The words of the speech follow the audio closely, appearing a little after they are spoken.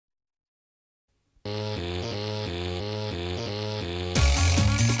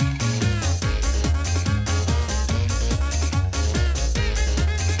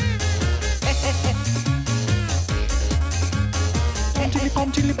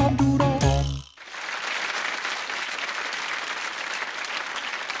Hey,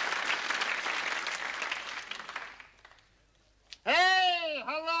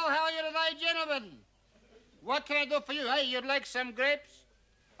 hello, how are you today, gentlemen? What can I do for you? Hey, you'd like some grapes?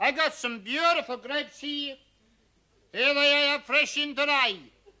 I got some beautiful grapes here. Here they are, fresh in today.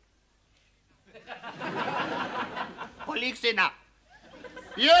 Polixina.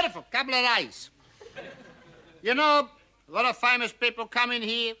 Beautiful, couple of days. You know, a lot of famous people come in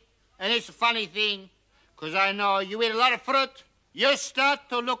here, and it's a funny thing, because I know you eat a lot of fruit, you start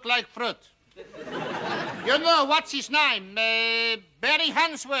to look like fruit. You know, what's his name? Barry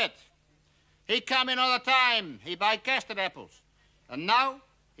Hansworth. He come in all the time. He buy custard apples. And now,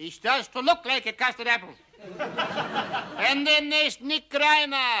 he starts to look like a custard apple. And then there's Nick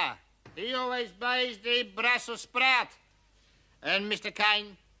Grimer. He always buys the Brussels sprout. And Mr.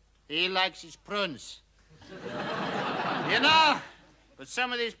 Kane, he likes his prunes. You know, but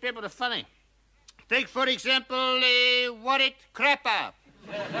some of these people are funny. Take, for example, Warwick Crapper.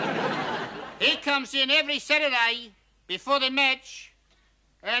 He comes in every Saturday before the match,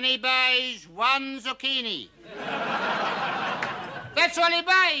 and he buys one zucchini. That's all he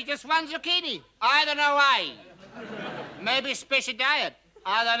buys, just one zucchini. I don't know why. Maybe special diet.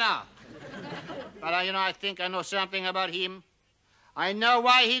 I don't know. But, you know, I think I know something about him. I know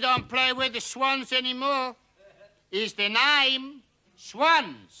why he don't play with the Swans anymore. Is the name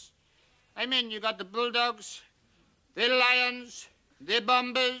Swans. I mean, you got the Bulldogs, the Lions, the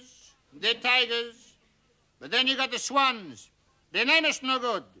Bombers, the Tigers, but then you got the Swans. Their name is no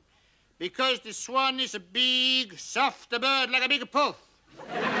good, because the swan is a big, soft bird, like a big puff.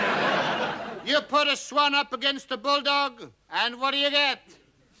 You put a swan up against a bulldog, and what do you get?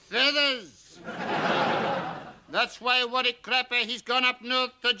 Feathers. That's why Warwick Crapper, he's gone up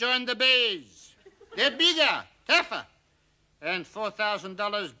north to join the Bears. They're bigger, tougher, and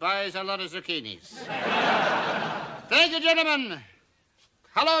 $4,000 buys a lot of zucchinis. Thank you, gentlemen.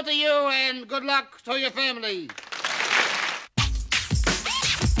 Hello to you, and good luck to your family.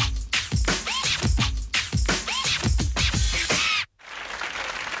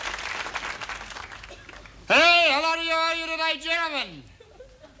 Hey, hello to you, how are you today, gentlemen?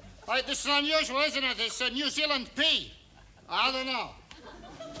 Right, this is unusual, isn't it? It's a New Zealand pea. I don't know.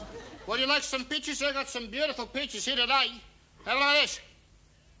 Would you like some peaches? I got some beautiful peaches here today. Have a look at this.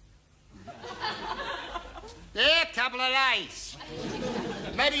 There, couple of days.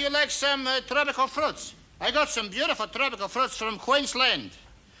 Maybe you like some tropical fruits. I got some beautiful tropical fruits from Queensland.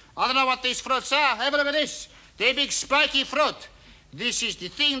 I don't know what these fruits are. Have a look at this. They're big spiky fruit. This is the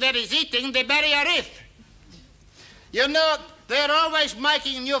thing that is eating the barrier reef. You know, they're always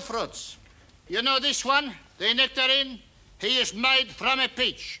making new fruits. You know this one, the nectarine? He is made from a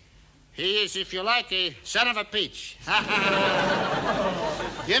peach. He is, if you like, a son of a peach.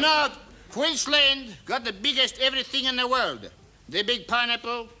 You know, Queensland got the biggest everything in the world. The big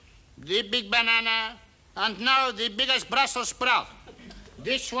pineapple, the big banana, and now the biggest Brussels sprout.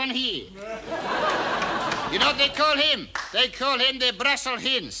 This one here. You know what they call him? They call him the Brussels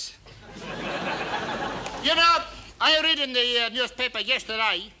hens. You know, I read in the newspaper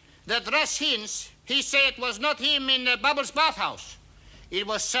yesterday that Russ Hines, he said it was not him in Bubbles' bathhouse. It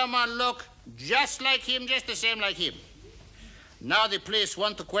was someone look just like him, just the same like him. Now the police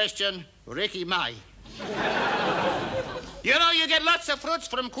want to question Ricky May. You know, you get lots of fruits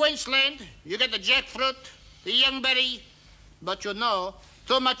from Queensland. You get the jackfruit, the youngberry. But you know,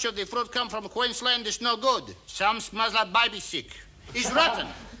 too much of the fruit come from Queensland is no good. Some smells like baby sick. It's rotten.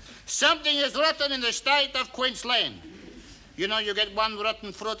 Something is rotten in the state of Queensland. You know, you get one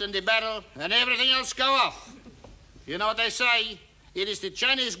rotten fruit in the barrel, and everything else go off. You know what they say? It is the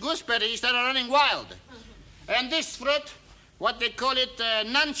Chinese gooseberries that are running wild. And this fruit, what they call it,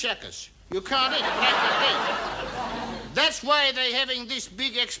 nunchuckers. You can't eat it, break your teeth. That's why they're having this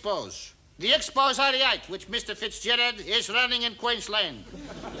big expos. The Expos 88, which Mr. Fitzgerald is running in Queensland.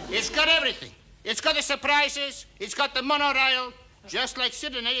 It's got everything. It's got the surprises. It's got the monorail. Just like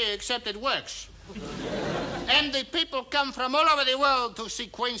Sydney, except it works. And the people come from all over the world to see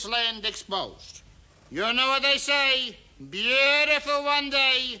Queensland exposed. You know what they say? Beautiful one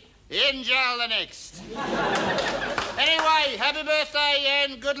day, angel the next. Anyway, happy birthday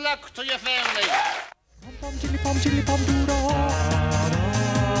and good luck to your family.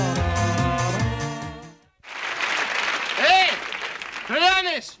 Hey,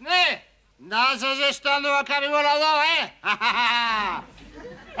 Trianis, ne? Non si stanno a capire eh?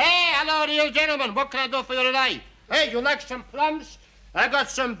 Hey, hello to you gentlemen. What can I do for you today? Hey, you like some plums? I got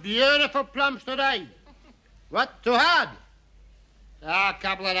some beautiful plums today. What? Too hard? Ah,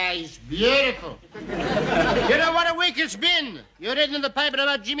 couple of eyes. Beautiful. You know what a week it's been? You read in the paper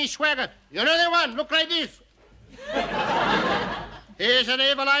about Jimmy Swaggart. You know the one? Look like this. He's an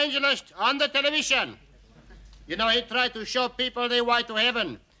evil angelist on the television. You know, he tried to show people their way to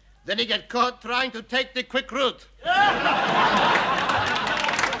heaven. Then he got caught trying to take the quick route.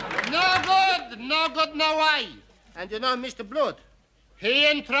 No good, no way. And you know, Mr. Blood, he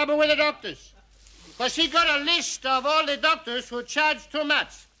in trouble with the doctors. Because he got a list of all the doctors who charge too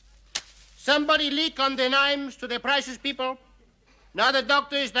much. Somebody leak on the names to the prices, people. Now the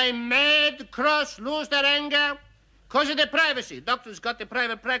doctors, they mad, cross, lose their anger because of the privacy. Doctors got the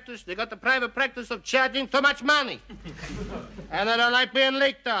private practice. They got the private practice of charging too much money. And they don't like being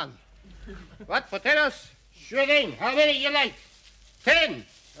leaked on. What, potatoes? Sure thing. How many you like? 10.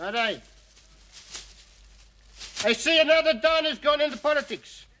 All right. I see another Don is going into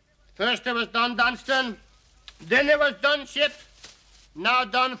politics. First there was Don Dunstan, then there was Don Ship, now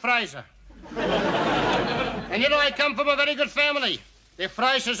Don Fraser. And you know, I come from a very good family. The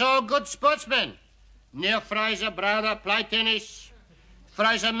Frasers all good sportsmen. Neil Fraser, brother, play tennis.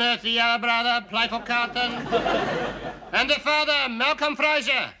 Fraser Murphy, other brother, play for Carlton. And the father, Malcolm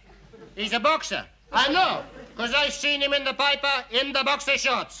Fraser, he's a boxer. I know, because I seen him in the paper in the boxer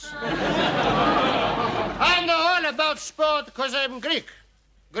shorts. I know all about sport because I'm Greek.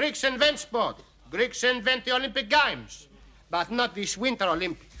 Greeks invent sport. Greeks invent the Olympic Games. But not this Winter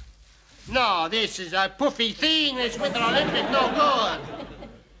Olympic. No, this is a puffy thing, this Winter Olympic, no good.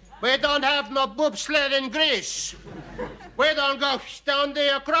 We don't have no bobsled in Greece. We don't go down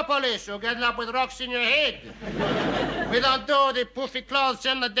the Acropolis or getting up with rocks in your head. We don't do the puffy clothes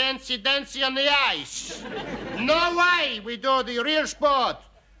and the dancy on the ice. No way we do the real sport.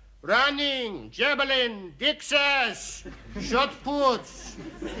 Running, javelin, dixers, shot puts.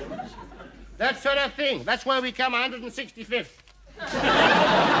 That sort of thing. That's why we come 165th.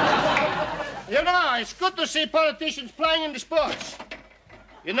 You know, it's good to see politicians playing in the sports.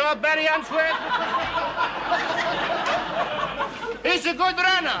 You know Barry Unsworth? He's a good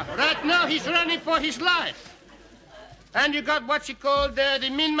runner. Right now, he's running for his life. And you got what's he called, the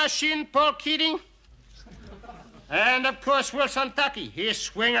mean machine, Paul Keating. And, of course, Wilson Tuckey. He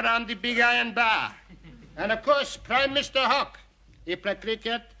swing around the big iron bar. And, of course, Prime Minister Hawke. He play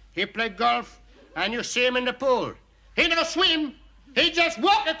cricket, he play golf, and you see him in the pool. He don't swim. He just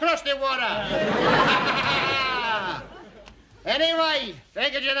walk across the water. Anyway,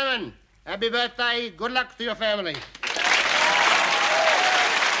 thank you, gentlemen. Happy birthday. Good luck to your family.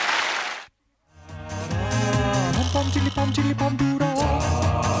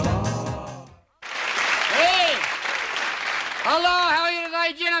 Hey! Hello, how are you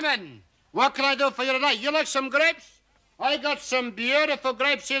today, gentlemen? What can I do for you today? You like some grapes? I got some beautiful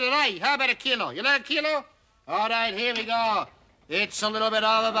grapes here today. How about a kilo? You like a kilo? All right, here we go. It's a little bit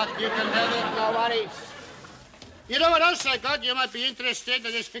over, but you can have it, no worries. You know what else I got? You might be interested.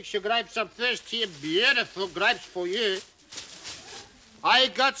 I just fix your grapes up first here. Beautiful grapes for you. I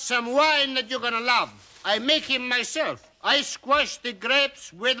got some wine that you're going to love. I make him myself. I squash the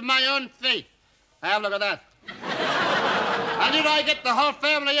grapes with my own feet. Have a look at that. And you know, I get the whole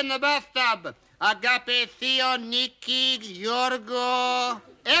family in the bathtub. Agape, Theo, Nikki, Yorgo,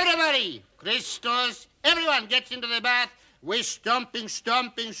 everybody. Christos, everyone gets into the bath. We're stomping.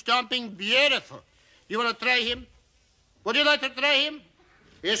 Beautiful. You want to try him? Would you like to try him?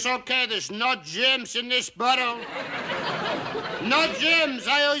 It's okay. There's no germs in this bottle. No germs.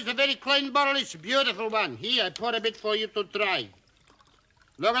 I use a very clean bottle. It's a beautiful one. Here, I pour a bit for you to try.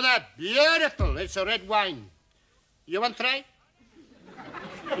 Look at that. Beautiful. It's a red wine. You want to try?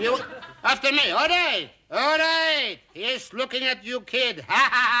 You... After me. All right. He's looking at you, kid. Ha,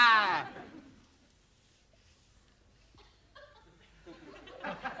 ha, ha.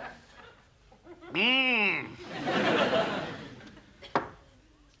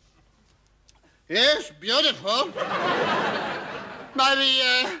 Yes, beautiful. Maybe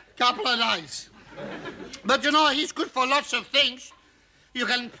a couple of days. But you know, he's good for lots of things. You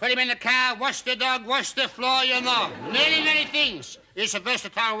can put him in the car, wash the dog, wash the floor, you know. Many things. It's a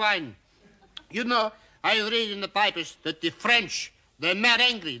versatile wine. You know, I read in the papers that the French, they're mad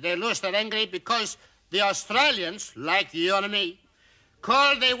angry. They lose their anger because the Australians, like you and me,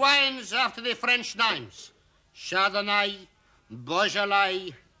 call the wines after the French names. Chardonnay,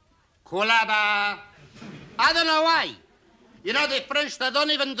 Beaujolais, Colaba. I don't know why. You know, the French, they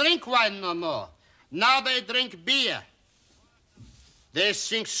don't even drink wine no more. Now they drink beer. They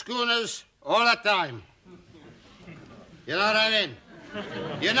sink schooners all the time. You know what I mean?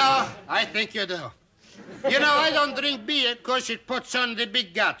 You know, I think you do. You know, I don't drink beer because it puts on the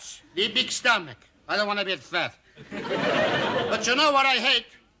big guts, the big stomach. I don't want to get fat. But you know what I hate?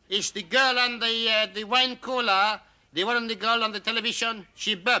 It's the girl on the wine cooler, the one on the girl on the television.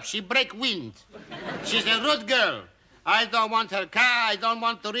 She burps, she break wind. She's a rude girl. I don't want her car. I don't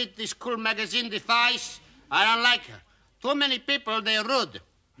want to read this cool magazine, The Vice. I don't like her. Too many people, they're rude.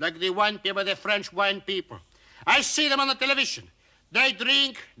 Like the wine people, the French wine people. I see them on the television. They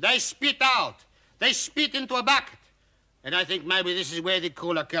drink, they spit out. They spit into a bucket. And I think maybe this is where the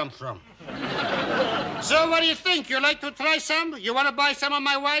cooler comes from. So what do you think? You like to try some? You want to buy some of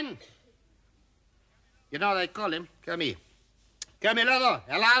my wine? You know what I call him? Come here. Come here,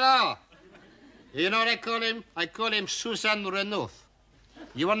 helado. You know what I call him? I call him Susan Renouf.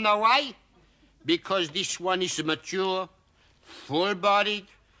 You want to know why? Because this one is mature, full-bodied,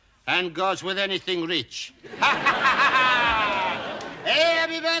 and goes with anything rich. Hey,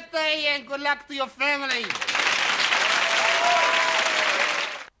 happy birthday and good luck to your family.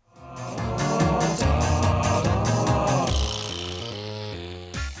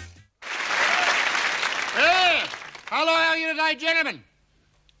 Hey, hello, how are you tonight, gentlemen?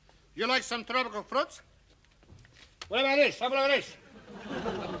 You like some tropical fruits? What about this? How about this?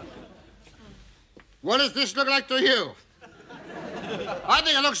 What does this look like to you? I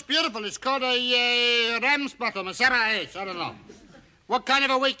think it looks beautiful. It's called a ram's bottom, a Sarah-H. I don't know. What kind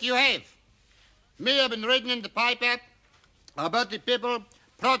of a week you have? Me, I've been reading in the paper about the people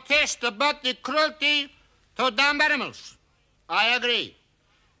protest about the cruelty to dumb animals. I agree.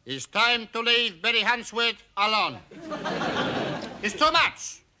 It's time to leave Betty Hansworth alone. It's too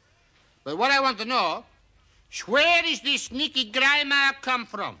much. But what I want to know is where is this Nicky Grimer come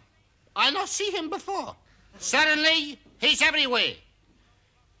from? I not see him before. Suddenly, he's everywhere.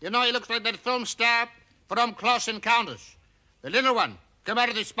 You know, he looks like that film star from Close Encounters. The little one, come out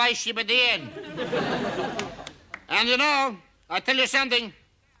of the spaceship at the end. And you know, I tell you something.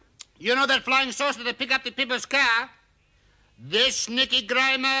 You know that flying saucer that pick up the people's car? This Nicky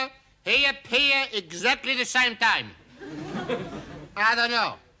Grimer, he appear exactly the same time. I don't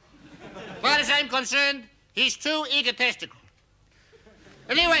know. As far as I'm concerned, he's too egotistical.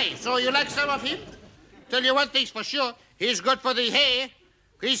 Anyway, so you like some of him? Tell you one thing's for sure, he's good for the hair.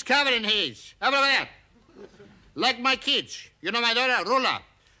 He's covered in hairs. How about that? Like my kids. You know my daughter, Roula.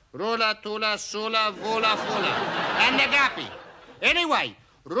 Roula, Toula, Soula, Voula, Foula. And Agape. Anyway,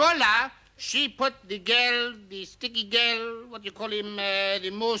 Roula, she put the girl, the sticky girl, what you call him,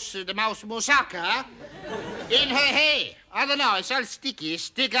 the mouse moussaka, in her hair. I don't know, it's all sticky.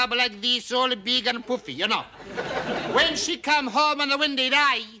 Stick up like this, all big and puffy, you know. When she come home on the windy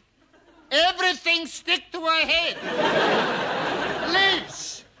day, everything stick to her head.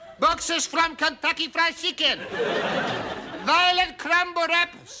 Leaves, boxes from Kentucky Fried Chicken, violet crumble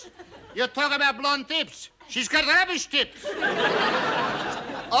wrappers. You talk about blonde tips. She's got rubbish tips.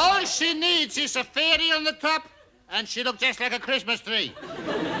 All she needs is a fairy on the top, and she looks just like a Christmas tree.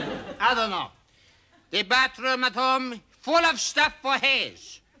 I don't know. The bathroom at home, full of stuff for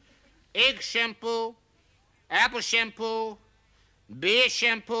hairs. Egg shampoo, apple shampoo, beer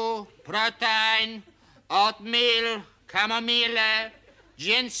shampoo, protein, oatmeal, chamomile,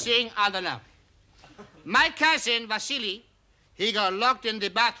 ginseng, I don't know. My cousin, Vasily, he got locked in the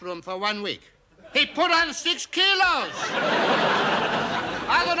bathroom for 1 week. He put on 6 kilos.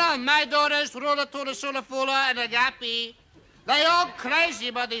 I don't know, my daughters, Roula, Toula, Soula, Foula, and Agape, they all crazy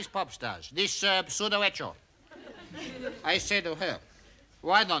about these pop stars, this pseudo-echo. I said to her,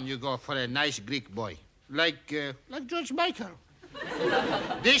 why don't you go for a nice Greek boy, like George Michael?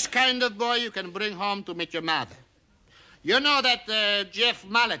 This kind of boy you can bring home to meet your mother. You know that Jeff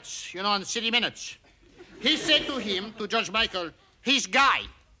Mallett, you know, on City Minutes, he said to him, to George Michael, he's gay.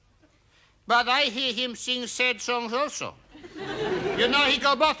 But I hear him sing sad songs also. You know, he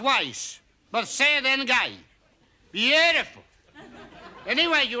go both ways, but sad and gay. Beautiful.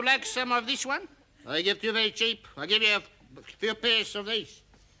 Anyway, you like some of this one? I give to you very cheap. I'll give you a few pairs of these.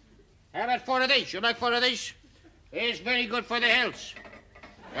 How about 4 of these? You like 4 of these? It's very good for the health.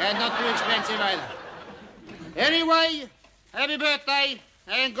 And not too expensive either. Anyway, happy birthday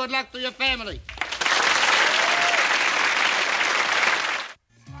and good luck to your family.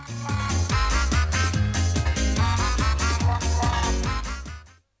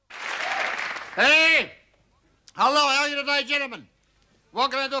 Hey! Hello, how are you today, gentlemen?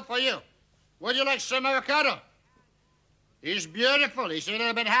 What can I do for you? Would you like some avocado? It's beautiful. It's a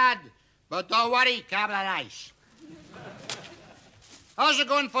little bit hard. But don't worry, come on ice. How's it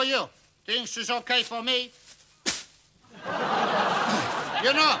going for you? Things is okay for me?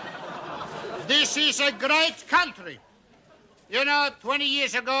 You know, this is a great country. You know, 20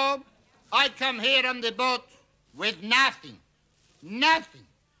 years ago, I come here on the boat with nothing. Nothing.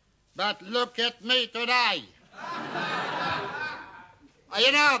 But look at me today.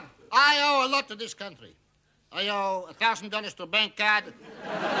 You know, I owe a lot to this country. I owe $1,000 to a bank card.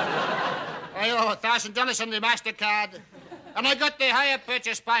 I owe $1,000 on the MasterCard. And I got the higher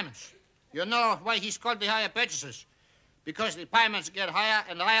purchase payments. You know why he's called the higher purchases? Because the payments get higher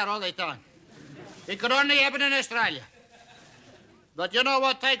and higher all the time. It could only happen in Australia. But you know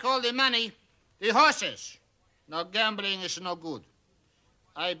what? Take all the money? The horses. Now, gambling is no good.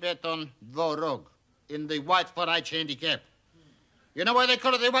 I bet on Voula in the white for age handicap. You know why they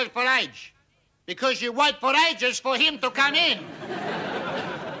call it the white for age? Because you wait for ages for him to come in.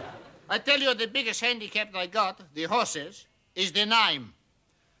 I tell you, the biggest handicap I got, the horses, is the name.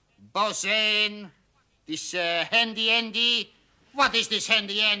 Bosane, this handy-andy. What is this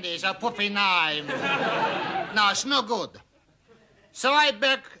handy-andy? It's a puppy name. No, it's no good. So I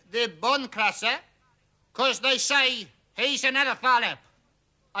back the bone crusher, because they say he's another fallop.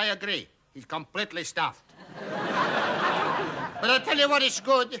 I agree. He's completely stuffed. But I tell you what is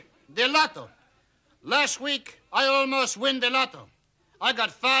good, the lotto. Last week, I almost win the lotto. I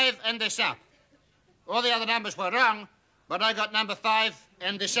got 5 and the sap. All the other numbers were wrong, but I got number 5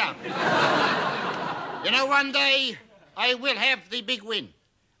 and the sap. You know, one day, I will have the big win.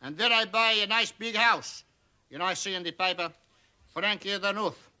 And then I buy a nice big house. You know, I see in the paper, Frankie the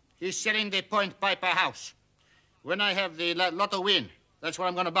North, he's selling the Point Piper house. When I have the lotto win, that's what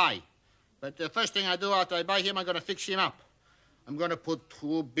I'm going to buy. But the first thing I do after I buy him, I'm going to fix him up. I'm going to put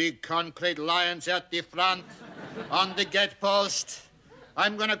 2 big concrete lions at the front, on the gate post.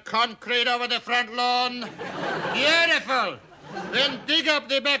 I'm going to concrete over the front lawn. Beautiful. Then dig up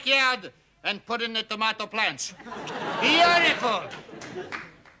the backyard and put in the tomato plants. Beautiful.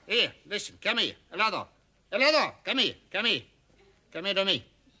 Here, listen, come here. Helado, come here. Come here to me.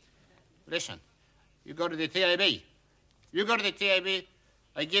 Listen, you go to the TAB.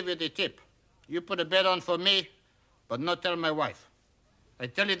 I give you the tip. You put a bet on for me, but not tell my wife. I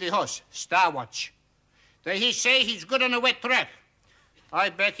tell you the horse, Star Watch. They he say he's good on a wet track. I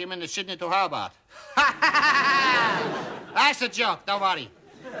back him in the Sydney to Hobart. That's a joke, don't worry.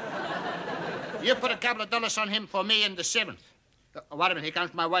 You put a couple of dollars on him for me in the 7th. Wait a minute, here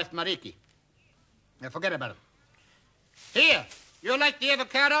comes my wife, Marika. Now, forget about it. Here, you like the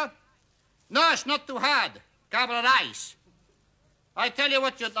avocado? No, it's not too hard. Couple of ice. I tell you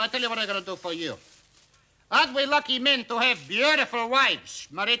what I'm going to do for you. Aren't we lucky men to have beautiful wives?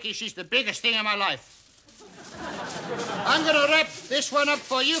 Marika, she's the biggest thing in my life. I'm going to wrap this one up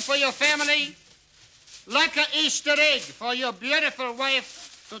for you, for your family, like an Easter egg for your beautiful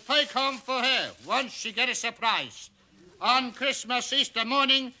wife to take home for her once she gets a surprise. On Christmas, Easter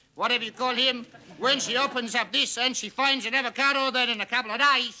morning, whatever you call him, when she opens up this and she finds an avocado that in a couple of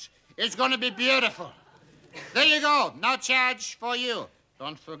days, it's going to be beautiful. There you go. No charge for you.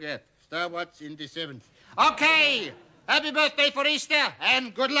 Don't forget, Star Watch in the 7th. Okay. Happy birthday for Easter,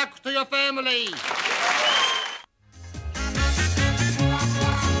 and good luck to your family.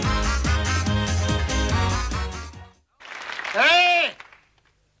 Hey!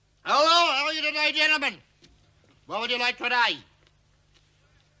 Hello, how are you today, gentlemen? What would you like today?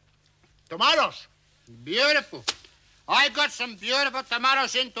 Tomatoes. Beautiful. I got some beautiful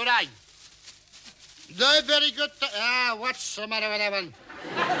tomatoes in today. They're very good. What's the matter with that one?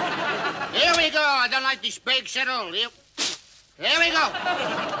 Here we go. I don't like this bakes at all. Here we go.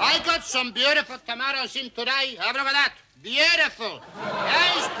 I got some beautiful tomatoes in today. Have a look at that. Beautiful.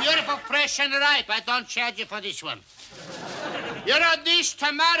 Yes, beautiful, fresh and ripe. I don't charge you for this one. You know, these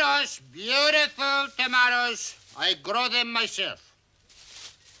tomatoes, beautiful tomatoes, I grow them myself.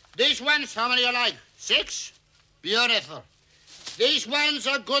 These ones, how many you like? 6? Beautiful. These ones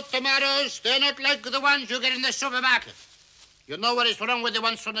are good tomatoes. They're not like the ones you get in the supermarket. You know what is wrong with the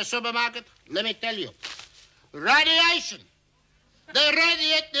ones from the supermarket? Let me tell you. Radiation. They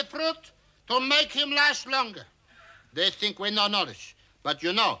radiate the fruit to make him last longer. They think we don't notice. But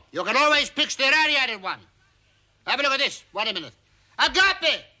you know, you can always pick the radiated one. Have a look at this. Wait a minute.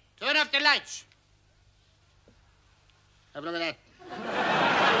 Agape! Turn off the lights. Have a look at that.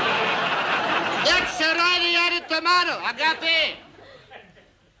 That's a radiated tomato, Agape.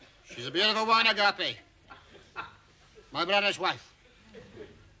 She's a beautiful one, Agape. My brother's wife.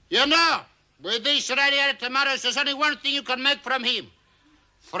 You know, with these radiated tomatoes, there's only one thing you can make from him.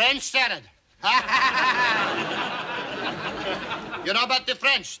 French salad. You know about the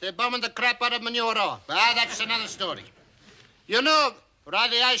French? They're bombing the crap out of manure. That's another story. You know,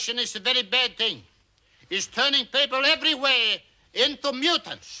 radiation is a very bad thing. It's turning people everywhere into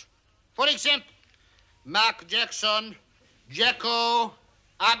mutants. For example, Mark Jackson, Jacko,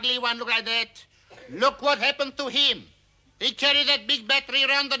 ugly one, look like that. Look what happened to him. He carried that big battery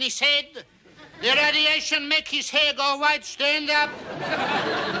around on his head. The radiation make his hair go white, stand up.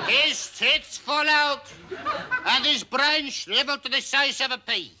 His tits fall out. And his brain shriveled to the size of a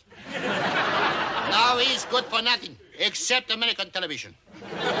pea. Now he's good for nothing, except American television.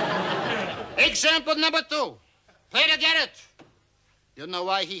 Example number 2. Peter Garrett. You know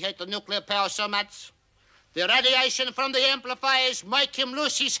why he hates the nuclear power so much? The radiation from the amplifiers make him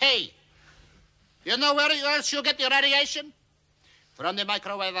lose his hair. You know where else you get the radiation? From the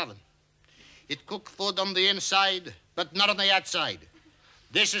microwave oven. It cooks food on the inside, but not on the outside.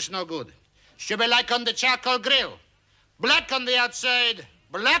 This is no good. Should be like on the charcoal grill. Black on the outside,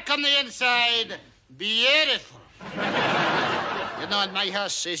 black on the inside. Beautiful. You know, in my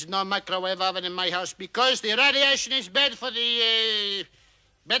house, there's no microwave oven in my house because the radiation is bad for the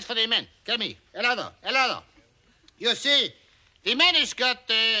men. Come here. Hello. You see, the man he's got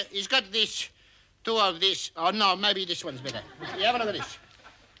this, 2 of this. Oh, no, maybe this one's better. You have a look at this.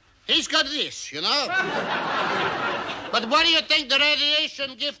 He's got this, you know. But what do you think the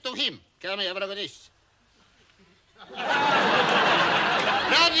radiation gives to him? Come here, have a look at this.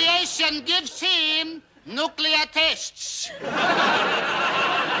 Radiation gives him nuclear tests.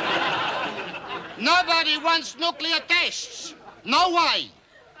 Nobody wants nuclear tests. No way.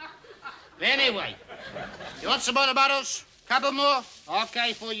 Anyway, you want some more bottles? Couple more?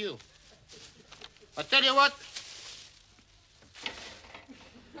 Okay, for you. I'll tell you what.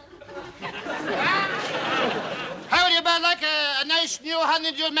 How would you about like a nice new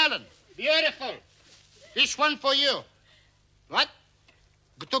honeydew melon? Beautiful. This one for you. What?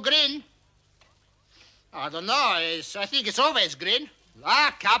 Too green? I don't know. I think it's always green.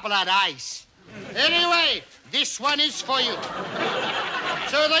 Couple of eyes. Anyway, this one is for you.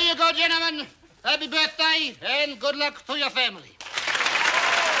 So there you go, gentlemen. Happy birthday and good luck to your family.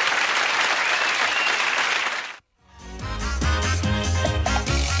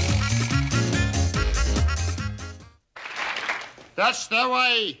 That's the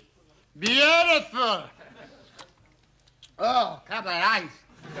way. Beautiful. Oh, couple of eyes.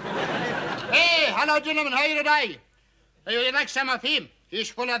 Hey, hello, gentlemen. How are you today? Hey, you like some of him? He's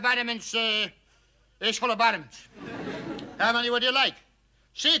full of vitamins. How many would you like?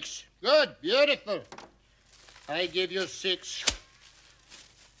 6. Good. Beautiful. I give you 6.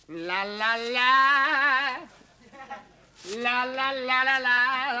 La, la, la. La, la, la, la,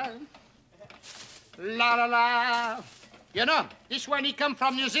 la. La, la, la. You know, this one, he come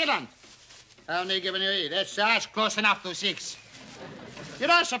from New Zealand. How many giving you? That's close enough to 6. You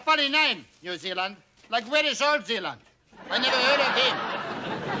know, it's a funny name, New Zealand. Like, where is Old Zealand? I never heard of him.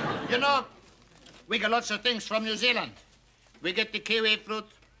 You know, we get lots of things from New Zealand. We get the kiwi fruit,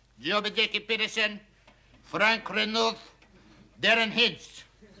 Joby Jackie Peterson, Frank Renault, Darren Hintz.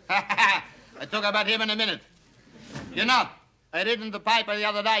 I'll talk about him in a minute. You know, I read in the paper the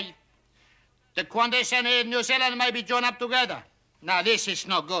other day, the Qantas and New Zealand may be joined up together. Now, this is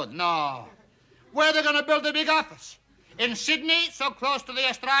no good, no. Where are they going to build a big office? In Sydney, so close to the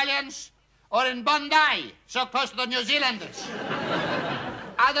Australians, or in Bondi, so close to the New Zealanders?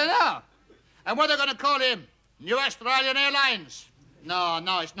 I don't know. And what are they going to call him? New Australian Airlines? No,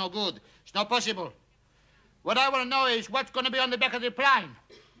 it's no good. It's not possible. What I want to know is what's going to be on the back of the plane.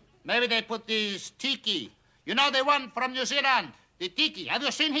 Maybe they put this tiki. You know the one from New Zealand? The tiki. Have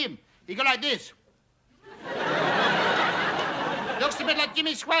you seen him? He go like this. Looks a bit like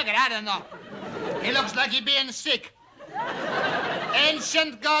Jimmy Swaggart. I don't know. He looks like he's being sick.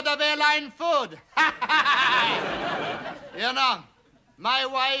 Ancient god of airline food. You know, my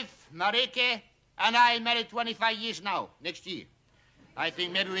wife, Marika, and I married 25 years now, next year. I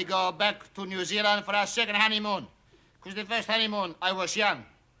think maybe we go back to New Zealand for our second honeymoon. Because the first honeymoon, I was young.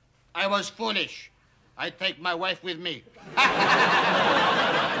 I was foolish. I take my wife with me.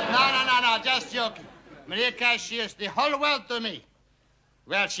 No, just joking. Marika, she is the whole world to me.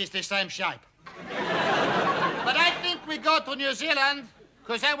 Well, she's the same shape. But I think we go to New Zealand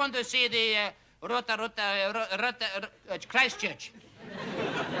because I want to see the Christchurch.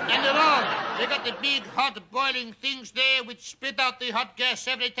 And you know, they got the big hot boiling things there which spit out the hot gas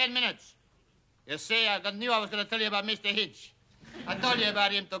every 10 minutes. You see, I knew I was going to tell you about Mr. Hitch. I told you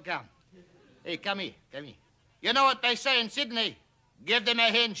about him to come. Hey, come here. You know what they say in Sydney? Give them a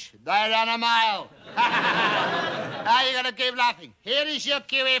hinge, they run a mile. Now you're going to keep laughing. Here is your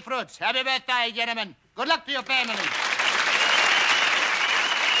kiwi fruits. Happy birthday, gentlemen. Good luck to your family.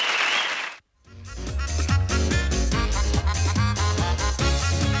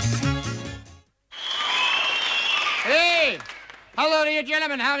 Hey, hello to you,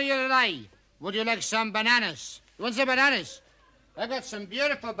 gentlemen. How are you today? Would you like some bananas? You want some bananas? I got some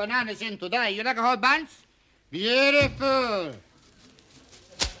beautiful bananas in today. You like a whole bunch? Beautiful.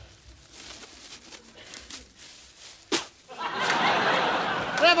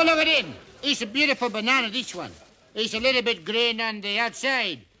 Have a look at him. He's a beautiful banana, this one. He's a little bit green on the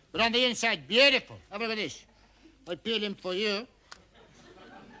outside, but on the inside, beautiful. Have a look at this. I peel him for you.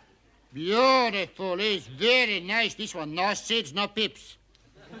 Beautiful. He's very nice. This one, no seeds, no pips.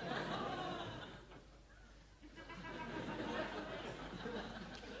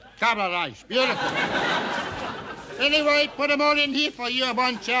 Couple of rice. Beautiful. Anyway, put them all in here for you. I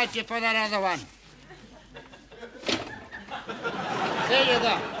won't charge you for that other one. There you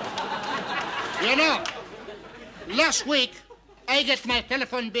go. You know, last week, I get my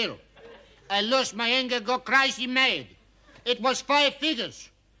telephone bill. I lost my anger, go crazy mad. It was 5 figures.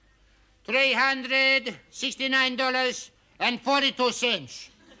 $369.42.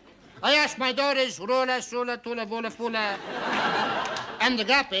 I asked my daughters, Roula, Soula, Toula, Voula, Foula, and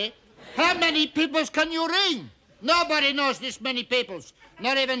Agape, how many peoples can you ring? Nobody knows this many peoples.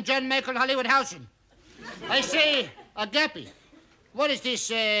 Not even John Michael Hollywoodhausen. I say, Agape, what does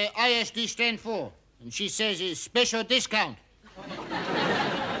this ISD stand for? And she says it's special discount.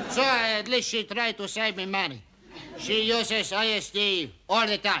 So at least she tried to save me money. She uses ISD all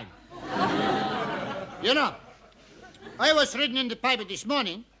the time. You know, I was reading in the paper this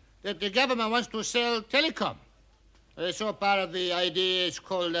morning that the government wants to sell telecom. So part of the idea is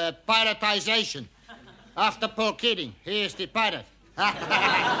called piratization. After Paul Keating, he is the pirate.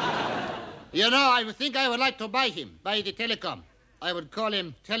 You know, I would think I would like to buy the telecom. I would call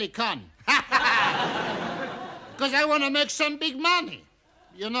him Telecon. Because I want to make some big money.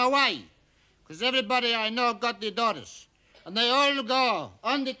 You know why? Because everybody I know got the daughters. And they all go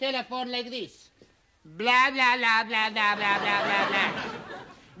on the telephone like this. Blah, blah, blah, blah, blah, blah, blah, blah, blah.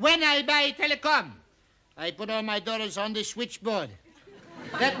 When I buy telecom, I put all my daughters on the switchboard.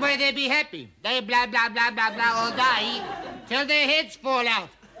 That way they be happy. They blah, blah, blah, blah, blah all day till their heads fall out.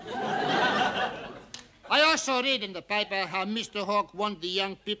 I also read in the paper how Mr. Hawk wants the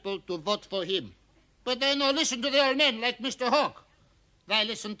young people to vote for him. But they don't listen to the old men like Mr. Hawk. They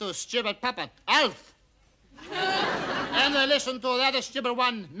listen to stupid puppet, Alf. And they listen to the other stupid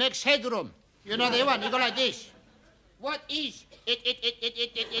one, Max Headroom. You know the one, you go like this. What is it?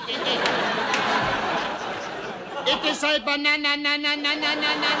 It is a banana, na.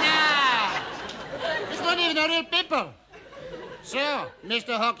 It's not even a real people. So,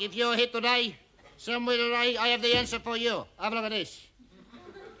 Mr. Hawk, if you're here today, somewhere today, I have the answer for you. Have a look at this.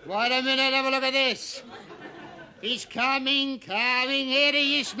 Wait a minute, have a look at this. He's coming, here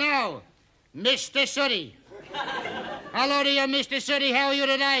he is now. Mr. Sootie. Hello to you, Mr. Sootie, how are you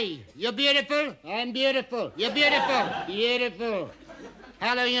today? You're beautiful? I'm beautiful. You're beautiful? Beautiful.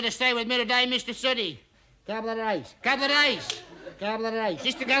 How long are you going to stay with me today, Mr. Sootie? Couple of rice. Couple of rice. Couple of rice.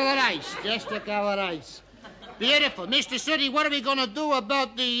 Just a couple of rice. Just a couple of rice. Beautiful. Mr. Sootie, what are we going to do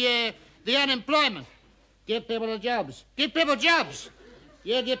about the unemployment? Give people the jobs. Give people jobs.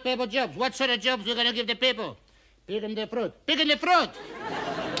 Yeah, give people jobs. What sort of jobs are we going to give the people? Picking the fruit. Picking the fruit.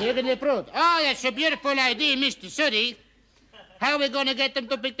 Picking the fruit. Oh, that's a beautiful idea, Mr. Sootie. How are we going to get them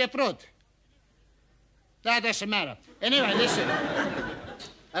to pick the fruit? That doesn't matter. Anyway, listen.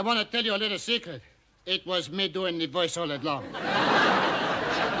 I want to tell you a little secret. It was me doing the voice all along.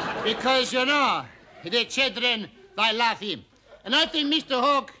 Because, you know, the children, they love him. And I think Mr.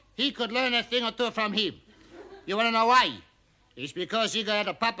 Hawk, he could learn a thing or two from him. You want to know why? It's because he got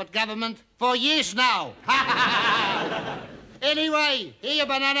a puppet government for years now. Anyway, here you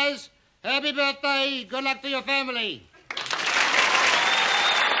bananas. Happy birthday. Good luck to your family.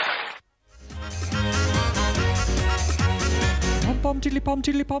 Pom chili pom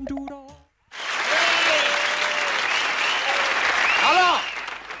doodle. Hello.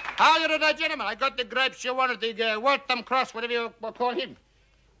 How are you today, gentlemen? I got the grapes you wanted, the Waltham Cross, whatever you call him.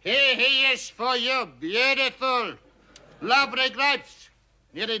 Here he is for you, beautiful, lovely grapes.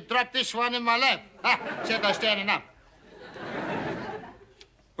 Nearly dropped this one in my lap. Said I standing up.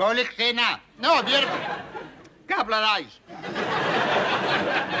 Polic now. No, beautiful. Couple of eyes.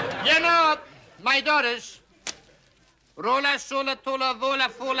 You know, my daughters, Roula, Soula, Toula, Voula,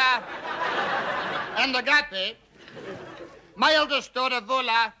 Foula, and Agape. My eldest daughter,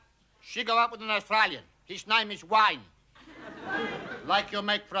 Voula, she go out with an Australian. His name is Wine. Like you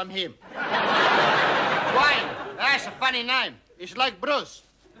make from him. Wine. That's a funny name. It's like Bruce.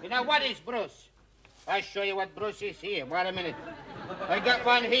 You know what is Bruce? I'll show you what Bruce is here. Wait a minute. I got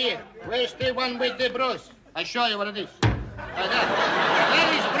one here. Where's the one with the Bruce? I'll show you what it is.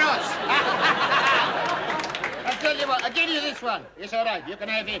 That is Bruce. I'll tell you what. I'll give you this one. It's all right. You can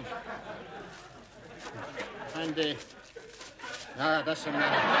have him. And, no, doesn't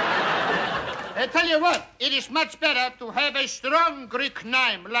matter. I tell you what. It is much better to have a strong Greek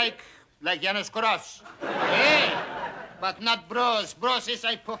name like Janus Cross. Yeah. but not Bruce. Bruce is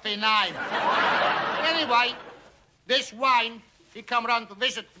a puffy name. Anyway, this wine, he come round to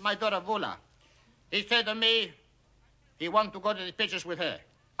visit my daughter Voula. He said to me, he want to go to the pictures with her.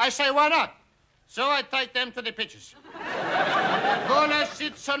 I say, why not? So I take them to the pictures. Voula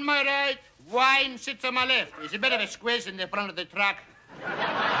sits on my right, wine sits on my left. It's a bit of a squeeze in the front of the truck.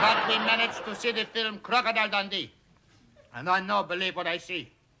 But we managed to see the film Crocodile Dundee. And I no believe what I see.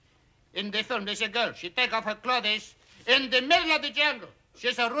 In the film, there's a girl. She take off her clothes in the middle of the jungle.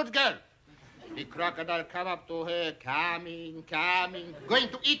 She's a rude girl. The crocodile come up to her, coming, going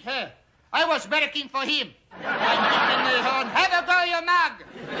to eat her. I was very keen for him. I'm beeping the horn. Have a go, you mug.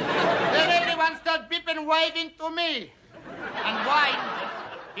 Then everyone starts beeping, waving to me. And wine,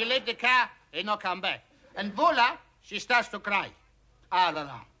 he left the car, he no come back. And Voula, she starts to cry. I don't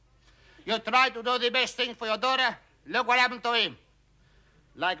know. You try to do the best thing for your daughter, look what happened to him.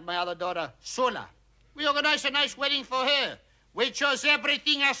 Like my other daughter, Soula. We organized a nice wedding for her. We chose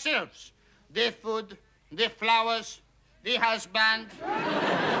everything ourselves. The food, the flowers, the husband.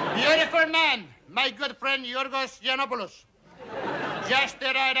 Beautiful man, my good friend Yorgos Giannopoulos. Just the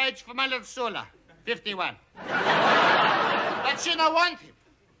right age for my little Soula, 51. But she don't want him.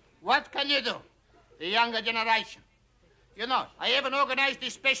 What can you do? The younger generation. You know, I even organized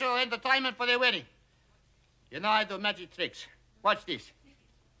this special entertainment for their wedding. You know, I do magic tricks. Watch this.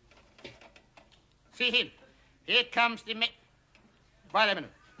 See him. Here comes the Wait a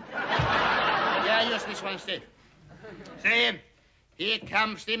minute. Yeah, use this one instead. See him. Here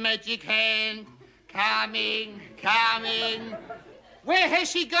comes the magic hand. Coming. Where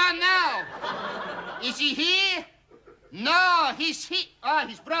has he gone now? Is he here? No, he's here. Oh,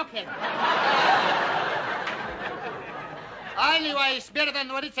 he's broken. Anyway, it's better than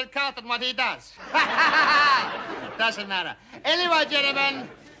Richard Carlton, what he does. Doesn't matter. Anyway, gentlemen,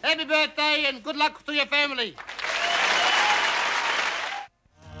 happy birthday and good luck to your family.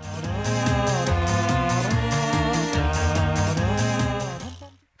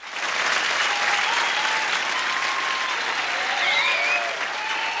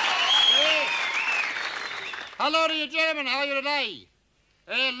 Hello to you, gentlemen. How are you today?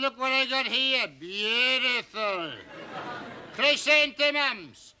 Hey, look what I got here. Beautiful.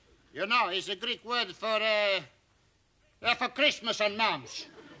 Chrysanthemums. You know, it's a Greek word for Christmas and mums.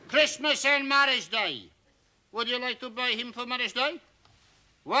 Christmas and marriage day. Would you like to buy him for marriage day?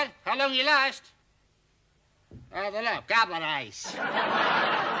 What? How long you last? I don't know. Couple of days.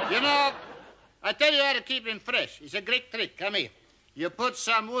 You know, I tell you how to keep him fresh. It's a Greek trick. Come here. You put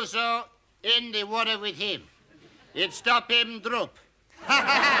some ouzo in the water with him. It stop him droop.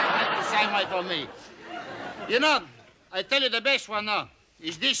 That's the same way for me. You know, I tell you the best one now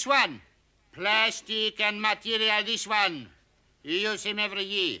is this one. Plastic and material, this one. You use him every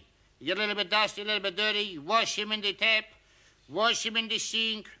year. You get a little bit dusty, a little bit dirty, you wash him in the tap, wash him in the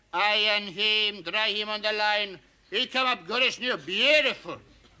sink, iron him, dry him on the line. He come up good as new, beautiful.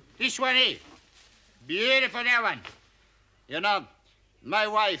 This one here, beautiful that one. You know, my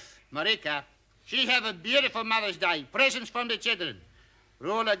wife, Marika, she have a beautiful Mother's Day, presents from the children.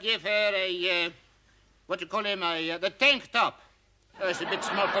 Roula give her a, the tank top. It's a bit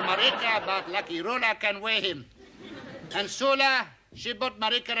small for Marika, but lucky Roula can wear him. And Soula, she bought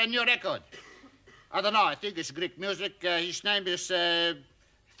Marika a new record. I don't know, I think it's Greek music. His name is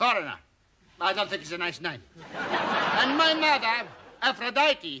Foreigner. I don't think it's a nice name. And my mother,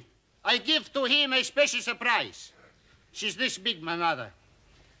 Aphrodite, I give to him a special surprise. She's this big, my mother.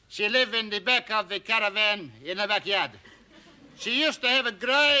 She live in the back of the caravan in the backyard. She used to have a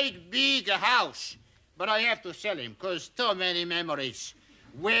great big house, but I have to sell him because too many memories.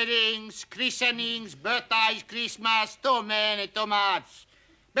 Weddings, christenings, birthdays, Christmas, too much.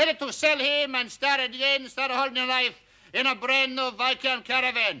 Better to sell him and start again, start a whole new life in a brand new Viking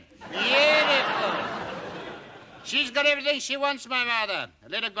caravan. Beautiful. She's got everything she wants, my mother. A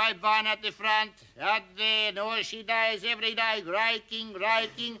little guy barn at the front, out there, no, she dies every day, raking,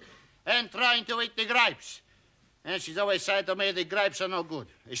 and trying to eat the grapes. And she's always said to me, the grapes are no good.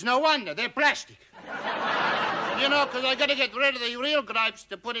 It's no wonder, they're plastic. You know, because I got to get rid of the real grapes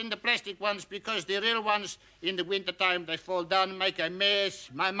to put in the plastic ones because the real ones, in the wintertime, they fall down, make a mess.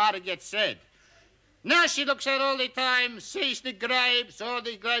 My mother gets sad. Now she looks at all the time, sees the grapes, all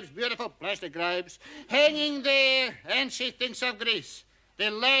the grapes, beautiful plastic grapes, hanging there, and she thinks of Greece, the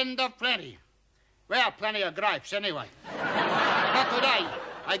land of plenty. Well, plenty of grapes, anyway. But today,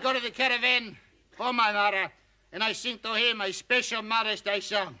 I go to the caravan for my mother, and I sing to him a special Mother's Day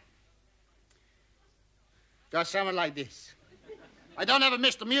song. Goes something like this. I don't ever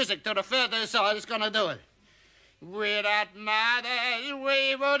miss the music to the further, so I'm just gonna do it. Without mothers,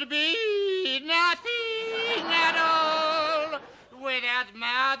 we would be nothing at all. Without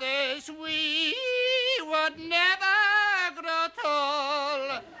mothers we would never grow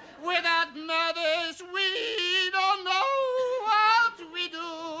tall. Without mothers we don't know what we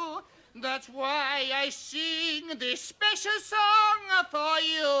do. That's why I sing this special song for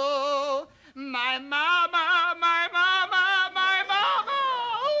you. My mama, my mama, my mama.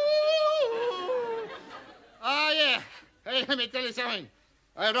 Ooh. Oh, yeah. Hey, let me tell you something.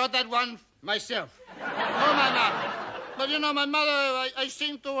 I wrote that one myself. Oh, my mama. But, you know, my mother, I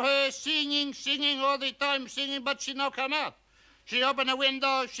sing to her, singing all the time, singing, but she no come out. She open the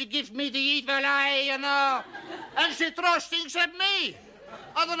window, she gives me the evil eye, you know, and she throws things at me.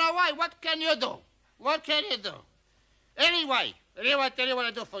 I don't know why. What can you do? What can you do? Anyway, I tell you what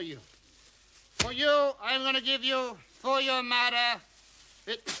I do for you. For you, I'm going to give you, for your mother,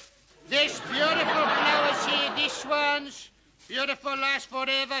 this beautiful flowers here, these ones, beautiful, last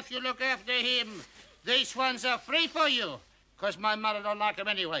forever if you look after him. These ones are free for you, because my mother don't like them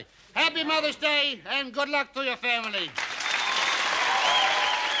anyway. Happy Mother's Day, and good luck to your family.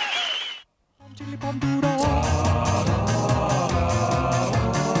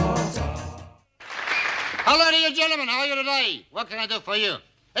 Hello to you, gentlemen. How are you today? What can I do for you?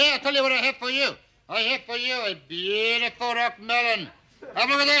 Hey, I'll tell you what I have for you. I have for you a beautiful rock melon. Have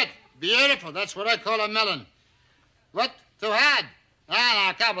a look at that. Beautiful. That's what I call a melon. What? Too hard? Ah,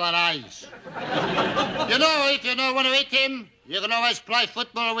 a couple of eyes. You know, if you don't want to eat him, you can always play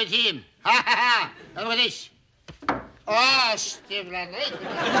football with him. Ha, ha, ha. Have a look at this. Oh, Steve Landley.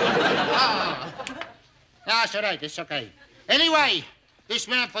 Oh. That's all right. It's okay. Anyway, this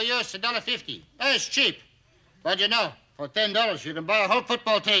melon for you is $1.50. It's cheap. But you know, for $10, you can buy a whole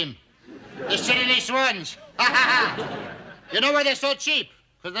football team. The silly ones. Ha, ha, ha. You know why they're so cheap?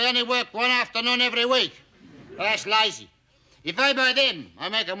 Because they only work one afternoon every week. Well, that's lazy. If I buy them, I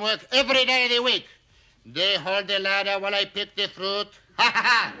make them work every day of the week. They hold the ladder while I pick the fruit. Ha, ha,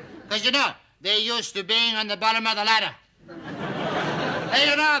 ha. Because, you know, they're used to being on the bottom of the ladder. Hey,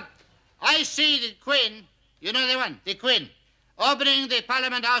 you know, I see the Queen, you know the one, the Queen, opening the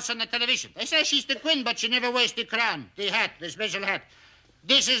Parliament House on the television. They say she's the Queen, but she never wears the crown, the hat, the special hat.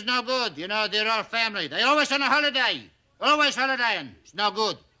 This is no good, you know, they're all family. They're always on a holiday, always holidaying. It's no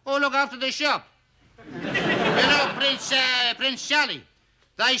good. Oh, look after the shop. You know, Prince Charlie,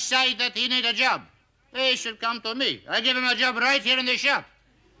 they say that he need a job. He should come to me. I give him a job right here in the shop.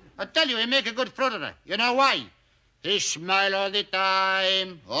 I tell you, he make a good fruiterer. You know why? He smile all the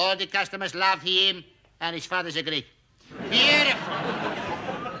time. All the customers love him. And his father's a Greek. Beautiful.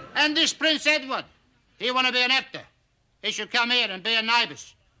 And this Prince Edward, he want to be an actor. He should come here and be a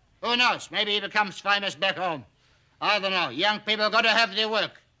neighbors. Who knows? Maybe he becomes famous back home. I don't know. Young people got to have their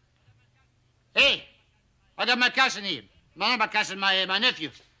work. Hey, I got my cousin here. Not my cousin, my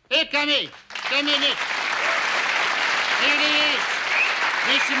nephew. Hey, come here. Come here, Nick. Here he is.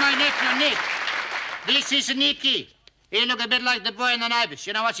 This is my nephew, Nick. This is Nicky. He look a bit like the boy in the neighbors.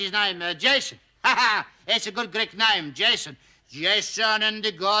 You know what's his name? Jason. Ha ha. It's a good Greek name, Jason. Jason and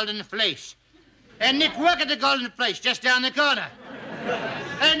the Golden Fleece. And Nick, work at the Golden Fleece, just down the corner.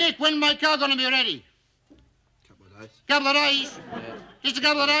 Hey, Nick, when my car gonna be ready? Couple of days. Couple of days? Yeah. Just a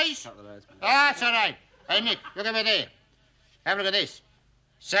couple of days? Couple of days, mate. Oh, that's all right. Hey, Nick, look over there. Have a look at this.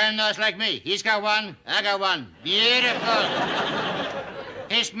 Same nose like me. He's got one, I got one. Beautiful.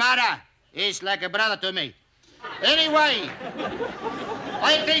 His mother is like a brother to me. Anyway,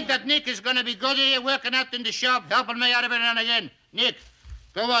 I think that Nick is going to be good here working out in the shop, helping me out every now and again. Nick,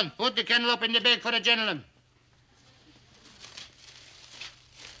 go on, put the cantaloupe in the bag for the gentleman.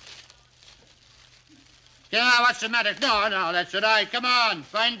 Yeah, what's the matter? No, that's all right. Come on,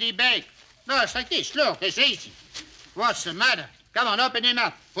 find the bag. No, it's like this. Look, it's easy. What's the matter? Come on, open him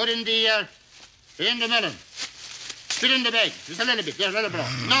up. Put in the melon. Spit in the bag. Just a little bit. Just a little bit.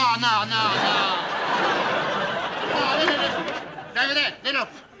 No. No, listen. Look at that.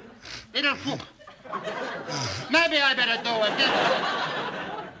 Little cook. Maybe I better do it.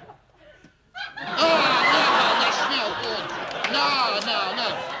 Oh, that's no good. No.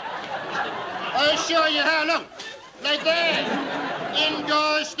 I'll show you how. Look. Like that. In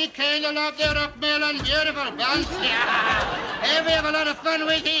goes the candle of the rock melon. Beautiful bounce. Hey, we have a lot of fun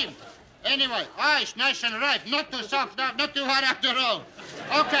with him. Anyway, ice, nice and ripe. Not too soft, not too hot after all.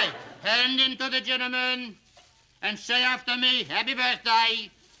 Okay, hand into the gentleman and say after me, happy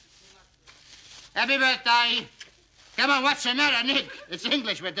birthday. Happy birthday. Come on, what's the matter, Nick? It's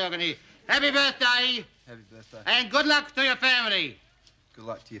English we're talking here. Happy birthday. Happy birthday. And good luck to your family. Good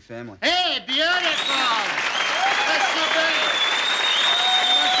luck to your family. Hey, beautiful. That's so bad.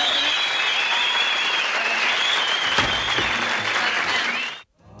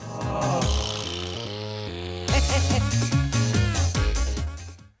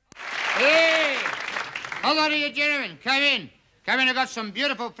 you gentlemen, come in. Come in, I got some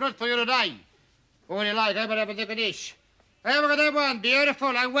beautiful fruit for you today. What do you like? Have a look at this. Have a look at that one,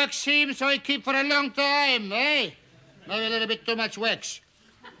 beautiful. I wax him so I keep for a long time, eh? Maybe a little bit too much wax.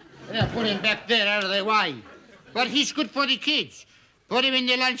 Yeah, put him back there out of the way. But he's good for the kids. Put him in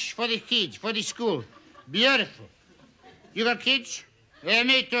the lunch for the kids, for the school. Beautiful. You got kids? Yeah,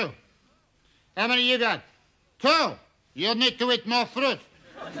 me too. How many you got? 2. You need to eat more fruit.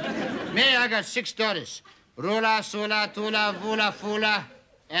 Me, I got 6 daughters. Roula, Soula, Toula, Voula, Foula,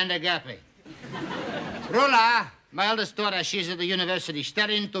 and Agape. Roula, my eldest daughter, she's at the university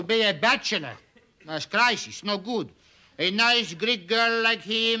studying to be a bachelor. That's crisis, no good. A nice Greek girl like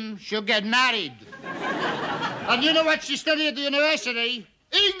him, she'll get married. And you know what she studied at the university?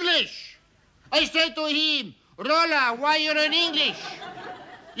 English. I say to him, Roula, why you're in English?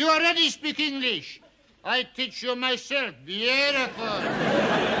 You already speak English. I teach you myself. Beautiful.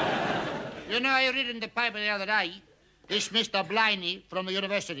 You know, I read in the paper the other day, this Mr. Bliney from the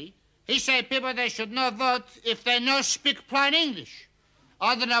university, he said people, they should not vote if they not speak plain English.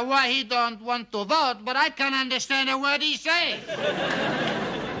 I don't know why he don't want to vote, but I can't understand a word he says.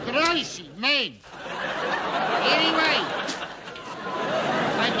 Crazy, man. Anyway,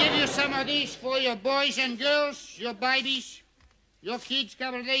 I give you some of these for your boys and girls, your babies, your kids.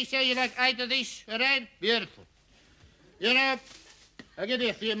 Couple of days here, you like 8 of these, all right? Beautiful. You know, I'll give you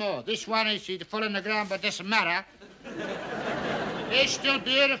a few more. This one is full on the ground, but doesn't matter. It's still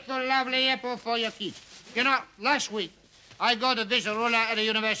beautiful, lovely apple for your kids. You know, last week, I go to visit Roula at the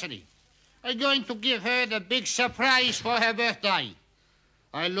university. I'm going to give her the big surprise for her birthday.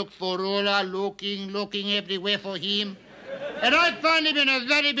 I look for Roula, looking everywhere for him. And I find him in a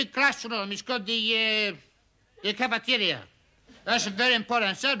very big classroom. It's called the cafeteria. That's a very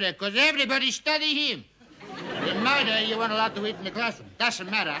important subject, because everybody study him. In my day, you weren't allowed to eat in the classroom. Doesn't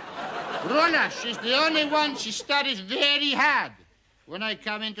matter. Roula, she's the only one, she studies very hard. When I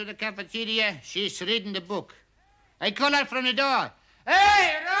come into the cafeteria, she's reading the book. I call her from the door.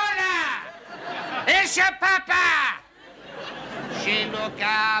 Hey, Roula! It's your papa! She look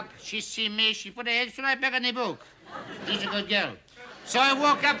up, she see me, she put her head right back in the book. She's a good girl. So I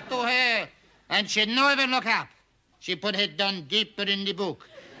walk up to her, and she no even look up. She put her down deeper in the book.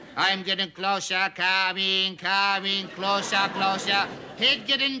 I'm getting closer, coming, closer. Head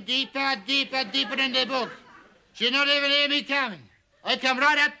getting deeper in the book. She not even hear me coming. I come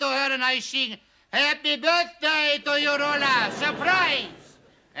right up to her and I sing, Happy birthday to you, Roula, surprise!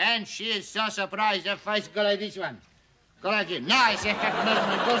 And she is so surprised, her face go like this one. Go like it. No, I say,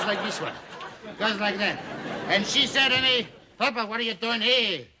 it goes like this one. Goes like that. And she said to me, Papa, what are you doing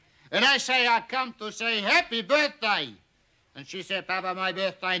here? And I say, I come to say happy birthday. And she said, Papa, my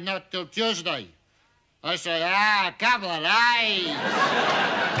birthday not till Tuesday. I say, couple of days.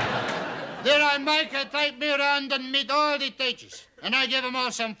 Then I make her take me around and meet all the teachers. And I give them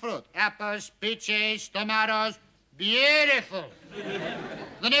all some fruit. Apples, peaches, tomatoes. Beautiful.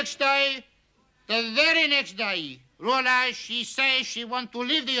 The next day, the very next day, Roula, she says she wants to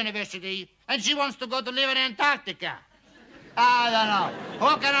leave the university and she wants to go to live in Antarctica. I don't know.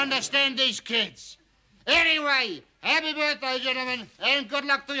 Who can understand these kids? Anyway, happy birthday, gentlemen, and good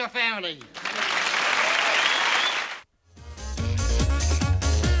luck to your family.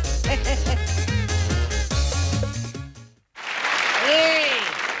 Hey,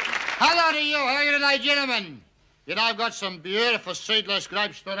 hello to you. How are you today, gentlemen? You know, I've got some beautiful seedless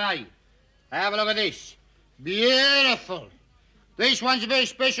grapes today. Have a look at this. Beautiful. These ones are very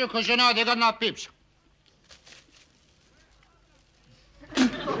special because, you know, they got no pips. Well,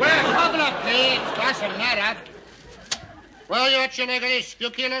 a couple of pips, doesn't matter. Well, you what you make of this? 2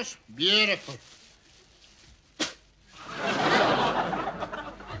 kilos? Beautiful.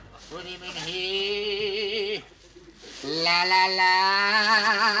 Put him in here. La, la,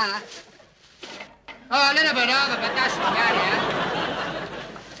 la. Oh, a little bit over, but doesn't matter.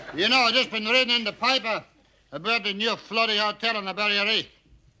 You know, I've just been reading in the paper about the new floaty hotel on the Barrier Reef.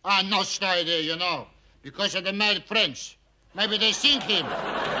 I no stay there, you know, because of the mad French. Maybe they sink him.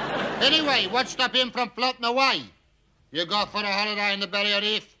 Anyway, what stopped him from floating away? You go for a holiday in the Barrier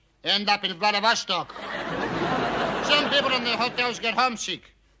Reef, end up in Vladivostok. Some people in the hotels get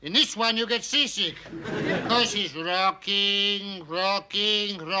homesick. In this one, you get seasick. Because he's rocking.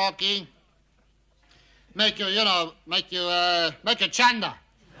 Make you chanda.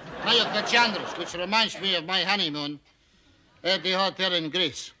 Make chandras, which reminds me of my honeymoon at the hotel in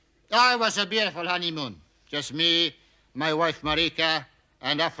Greece. Oh, it was a beautiful honeymoon. Just me, my wife Marika,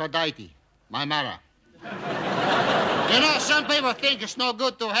 and Aphrodite, my mother. You know, some people think it's no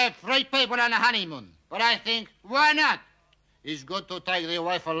good to have 3 people on a honeymoon. But I think, why not? It's good to take the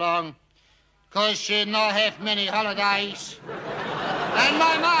wife along, 'cause she no have many holidays. And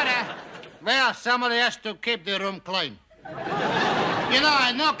my mother, well, somebody has to keep the room clean. You know,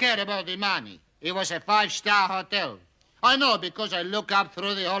 I no care about the money. It was a 5-star hotel. I know because I look up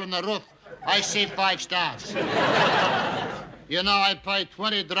through the hole in the roof. I see 5 stars. You know, I pay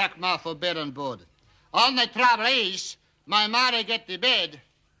 20 drachma for bed and board. Only trouble is, my mother get the bed,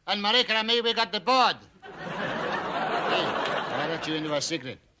 and Marika and me, we got the board. Hey, I'll let you into a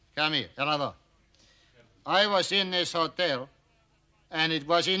secret. Come here, Gerardo. I was in this hotel, and it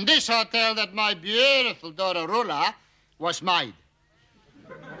was in this hotel that my beautiful daughter, Roula, was made.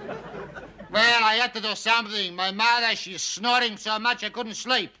 Well, I had to do something. My mother, she's snoring so much I couldn't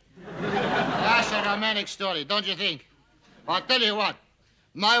sleep. That's a romantic story, don't you think? I'll tell you what.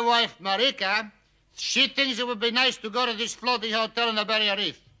 My wife, Marika, she thinks it would be nice to go to this floating hotel in the Barrier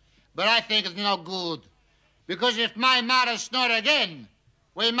Reef. But I think it's no good. Because if my mother snore again,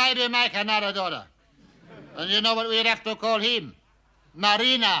 we maybe make another daughter. And you know what we'd have to call him?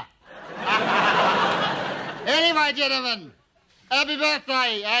 Marina. Anyway, gentlemen, happy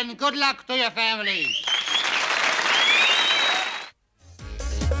birthday and good luck to your family.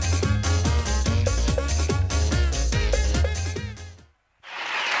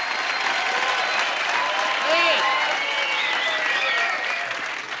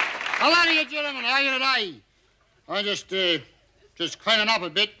 Hello to you, gentlemen. How are you today? I'm just cleaning up a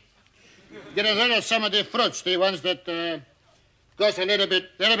bit. Getting rid of some of the fruits, the ones that goes a little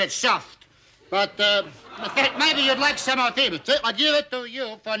bit soft. But maybe you'd like some of them. I'll give it to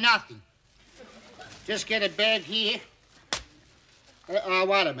you for nothing. Just get a bag here.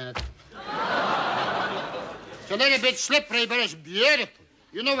 Wait a minute. It's a little bit slippery, but it's beautiful.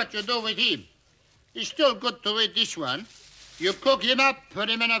 You know what you do with him. He's still good to eat, this one. You cook him up, put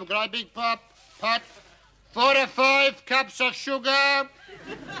him in a great big pot, 4 to 5 cups of sugar,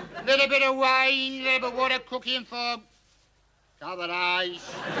 little bit of wine, little bit of water, cook him for couple of hours.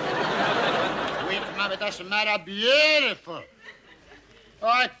 Wait, Mom, it doesn't matter. Beautiful.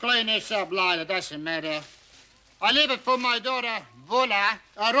 I clean this up later, it doesn't matter. I leave it for my daughter, Voula,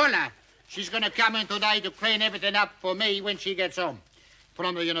 Roula. She's going to come in today to clean everything up for me when she gets home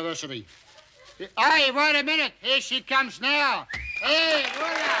from the university. Hey, wait a minute. Here she comes now. Hey,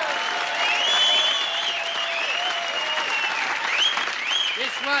 Roula.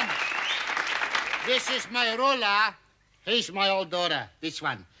 This is my Roula. He's my old daughter, this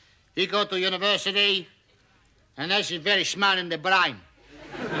one. He go to university, and now she's very smart in the brain.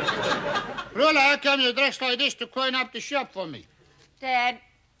 Roula, how come you dressed like this to clean up the shop for me? Dad,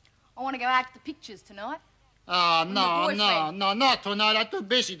 I want to go out to the pictures tonight. Oh, no, not tonight. I'm too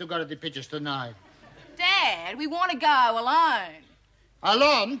busy to go to the pictures tonight. Dad, we want to go alone.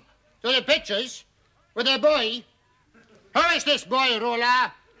 Alone? To the pictures? With a boy? Who is this boy,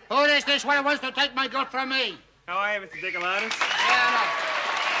 Roula? Who is this one who wants to take my girl from me? How are you, Mr. Dikaletis? Yeah,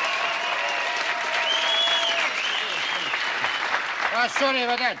 no. Sorry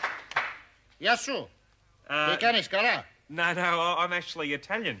about that. Yes, sir. No, I'm actually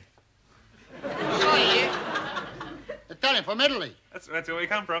Italian. Oh, yeah? Italian from Italy? That's where we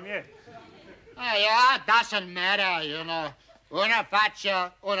come from, yeah. Oh, yeah, it doesn't matter, you know. Una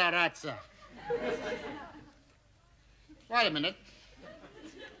faccia, una razza. Wait a minute.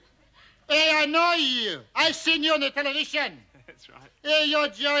 Hey, I know you. I've seen you on the television. That's right. Hey, you're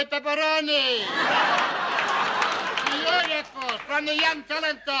Joey Pepperoni. Beautiful, from the Young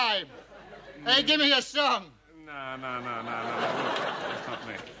Talent time. Hey, give me a song. No. That's not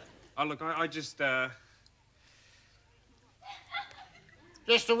me. Oh, look, I just,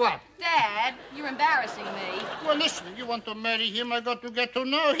 Just to what? Dad, you're embarrassing me. Well, listen, you want to marry him, I got to get to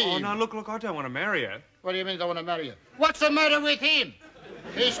know him. Oh, no, look, I don't want to marry her. What do you mean you don't want to marry her? What's the matter with him?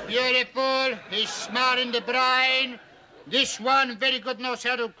 He's beautiful, he's smart in the brain. This one very good, knows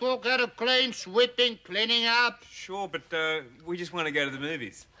how to cook, how to clean, sweeping, cleaning up. Sure, but we just want to go to the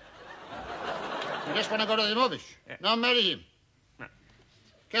movies. You just want to go to the movies? Yeah. No, marry him. No.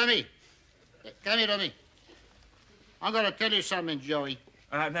 Come here. Come here to me. I'm going to tell you something, Joey.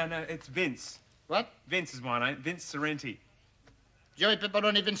 No, it's Vince. What? Vince is my name. Vince Sorrenti. Joey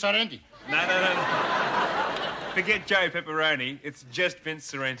Pepperoni Vince Sorrenti. No. Forget Joe Pepperoni. It's just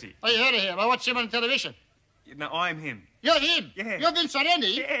Vince Sorrenti. Oh, you heard of him. I watched him on television. No, I'm him. You're him? Yeah. You're Vince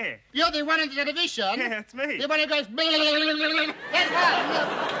Sorrenti? Yeah. You're the one on the television? Yeah, it's me. The one who goes... That's right.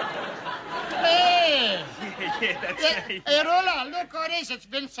 Hey! Yeah, that's me. Hey, Roula, look what it is. It's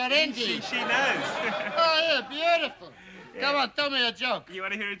Vince Sorrenti. She knows. Oh, yeah, beautiful. Yeah. Come on, tell me a joke. You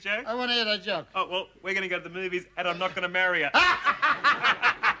want to hear a joke? I want to hear a joke. Oh, well, we're going to go to the movies, and I'm not going to marry her.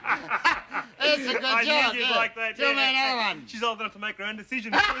 That's a good I joke. knew you'd like that. Tell me another one. She's old enough to make her own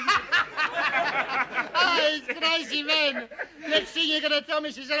decisions. Oh, he's crazy, man. Next thing you're going to tell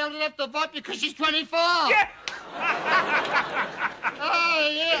me she's old enough to vote because she's 24. Yeah. Oh,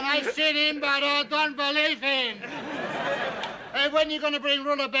 yeah, I seen him, but I don't believe him. Hey, when are you going to bring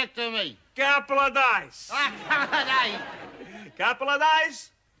Roula back to me? Couple of days. A couple of days. Couple of days?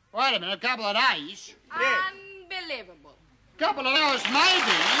 Wait a minute, a couple of days? Yeah. Unbelievable. Couple of hours,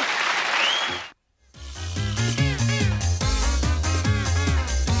 maybe.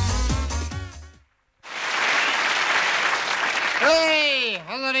 Hey,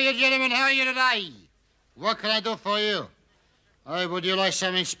 hello there, gentlemen. How are you today? What can I do for you? Oh, would you like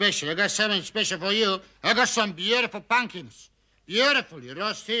something special? I got something special for you. I got some beautiful pumpkins. Beautiful. You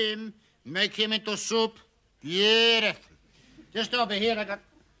roast him, make him into soup. Beautiful. Just over here, I got...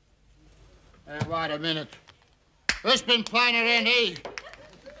 wait a minute. Who's been playing around here?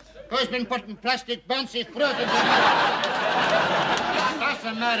 Who's been putting plastic bouncy fruit in the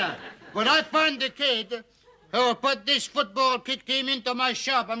Doesn't matter. When I find the kid who will put this football kick team into my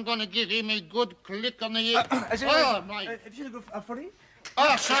shop, I'm going to give him a good click on the ear. Oh, my... Have you got a footy?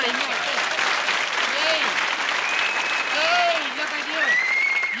 Oh, sorry, no. Hey, look at you.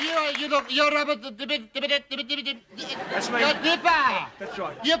 You're Robert the That's me. You're Dipper. That's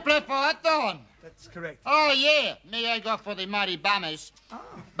right. You play for Hawthorn. That's correct. Oh, yeah. Me, I go for the mighty Bombers. Oh.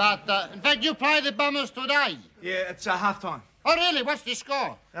 But, in fact, you play the Bombers today. Yeah, it's half-time. Oh, really? What's the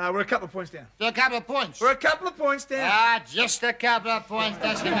score? We're a couple of points down. A couple of points. We're a couple of points down. Ah, just a couple of points.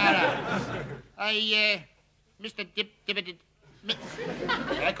 Doesn't matter. Mr.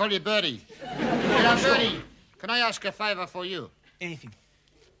 I call you Birdie. You know, Birdie, can I ask a favor for you? Anything.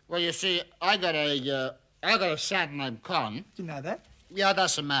 Well, you see, I got a son named Con. Do you know that? Yeah,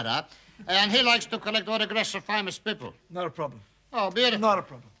 doesn't matter. And he likes to collect autographs of famous people. Not a problem. Oh, beautiful. Not a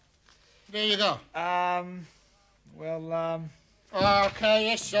problem. There you go. Okay,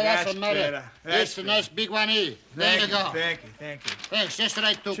 yes, so that's a matter. better. That's a nice big one here. There you go. Thank you. Thanks. Just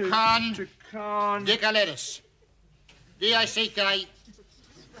write to Con Con Dikaletis. Dicaletis.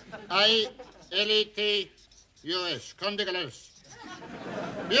 Con Dikaletis.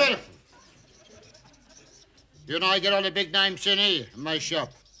 Beautiful. You know, I get all the big names in here in my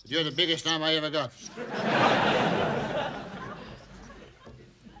shop. You're the biggest name I ever got.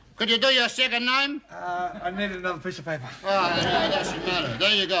 Could you do your second name? I needed another piece of paper. Oh, no, that doesn't matter.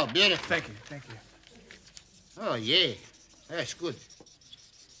 There you go. Beautiful. Thank you. Oh, yeah. That's good.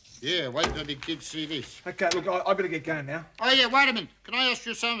 Yeah, wait till the kids see this. Okay, look, I better get going now. Oh, yeah, wait a minute. Can I ask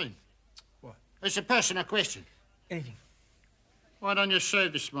you something? What? It's a personal question. Anything. Why don't you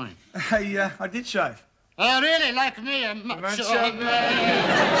shave this morning? I did shave. Oh, really? Like me? I'm not so shaving. beautiful.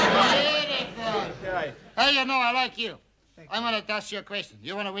 Okay. Hey, you know, I like you. I want to ask you a question.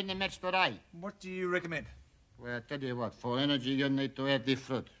 You want to win the match today? What do you recommend? Well, I tell you what, for energy, you need to have the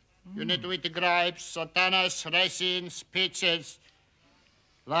fruit. You need to eat the grapes, sultanas, raisins, peaches.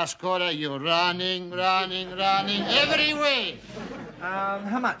 Last quarter, you're running everywhere.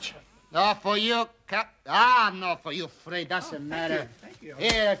 How much? No, for you, no, for you, free, doesn't matter. Thank you.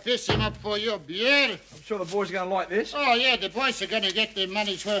 Here, I fish him up for you, beautiful. I'm sure the boys are going to like this. Oh, yeah, the boys are going to get their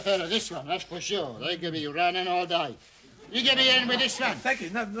money's worth out of this one, that's for sure. They're going to be running all day. You get me in with this one. Thank you.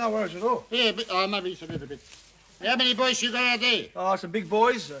 No worries at all. Yeah, maybe it's a little bit. How many boys you got out there? Oh, some big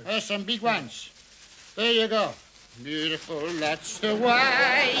boys. There's some big ones. There you go. Beautiful, that's the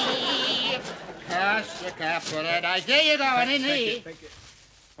way. Cast a couple of eyes. There you go, and in here. Thank you.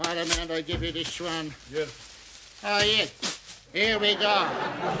 Wait a minute, I'll give you this one. Beautiful. Oh, yeah. Here we go.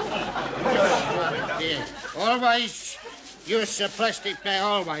 Yeah. Always use a plastic bag,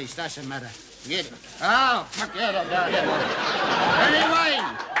 always, doesn't matter. Get it. Oh, fuck it up. Anyway,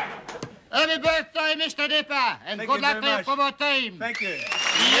 happy birthday, Mr. Dipper, and Thank good you luck very to your much. football team. Thank you. Yeah!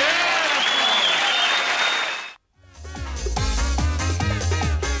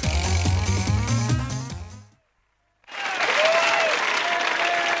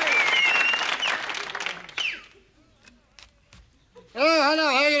 Oh, hello,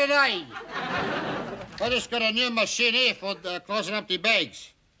 how are you today? I just got a new machine here for closing up the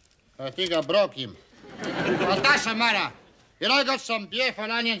bags. I think I broke him. But doesn't matter. You know, I got some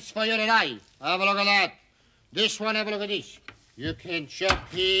beautiful onions for you today. Have a look at that. This one, have a look at this. You can chop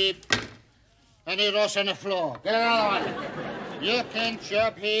him, and he rolls on the floor. Get another one. You can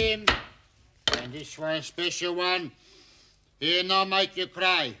chop him, and this one, special one, he'll not make you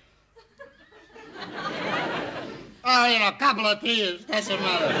cry. Oh, you know, a couple of tears, doesn't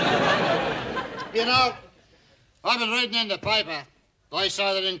matter. You know, I've been reading in the paper, they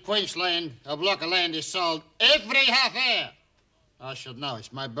say that in Queensland, a block of land is sold every half hour. I should know.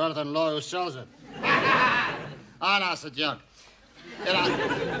 It's my brother-in-law who sells it. Oh, no, it's a joke. You know,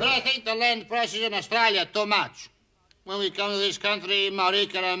 but I think the land prices in Australia too much. When we come to this country,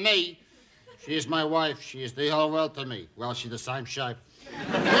 Marika and me, she is my wife. She is the whole world to me. Well, she's the same shape.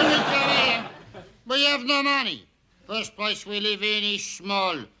 When we come here, we have no money. First place we live in is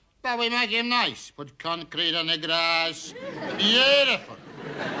small, but we make him nice. Put concrete on the grass. Beautiful.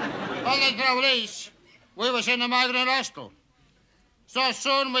 Only trouble is, we was in a migrant hostel. So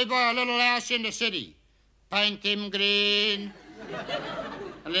soon we buy a little house in the city. Paint him green.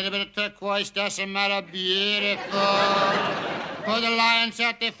 A little bit of turquoise, doesn't matter. Beautiful. Put the lions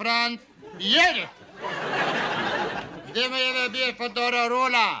at the front. Beautiful. Then we have a beautiful daughter,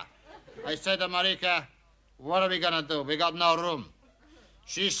 Roula. I said to Marika, what are we gonna do? We got no room.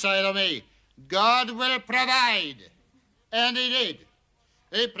 She said to me, God will provide. And he did.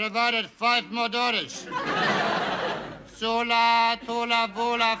 He provided 5 more daughters. Soula, Toula,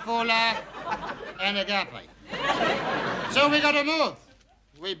 Voula, Foula, and Agape. So we gotta move.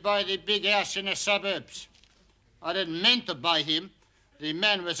 We buy the big house in the suburbs. I didn't mean to buy him. The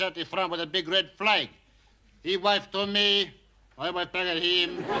man was at the front with a big red flag. He waved to me, I waved back at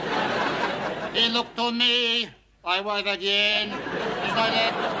him. He looked to me, I waved again. It's like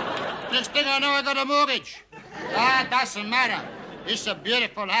that. Next thing I know, I got a mortgage. Ah, doesn't matter. It's a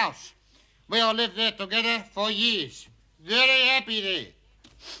beautiful house. We all lived there together for years. Very happy there.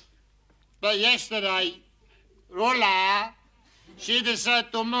 But yesterday, Roula, she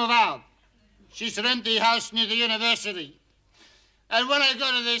decided to move out. She's renting the house near the university. And when I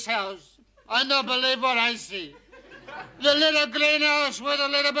go to this house, I don't believe what I see. The little greenhouse with a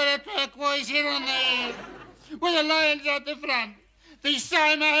little bit of turquoise here and there, with the lions at the front. The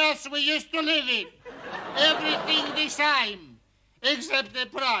same house we used to live in. Everything the same, except the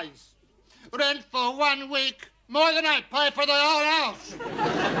price. Rent for 1 week, more than I pay for the whole house.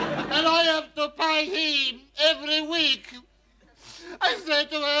 And I have to pay him every week. I say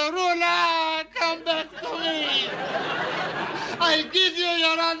to her, Roula, come back to me. I'll give you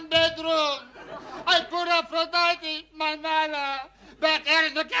your own bedroom. I put Aphrodite, my mother, back here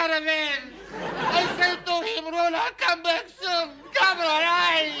in the caravan. I say to him, Roula, come back soon. Come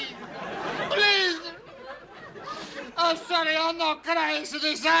on, please. Oh, sorry, I'm not crying to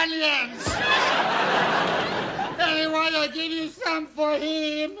these onions. Anyway, I'll give you some for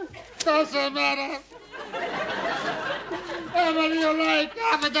him. Doesn't matter. How many you like?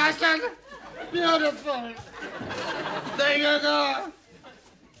 Half a dozen? Beautiful. There you go.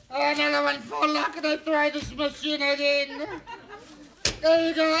 Another one for luck, and I try this machine again. There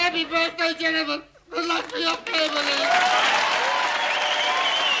you go. Happy birthday, gentlemen. Good luck for your family.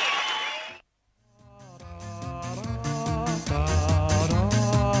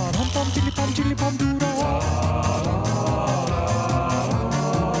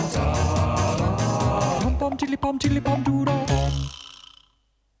 Chili pom duro.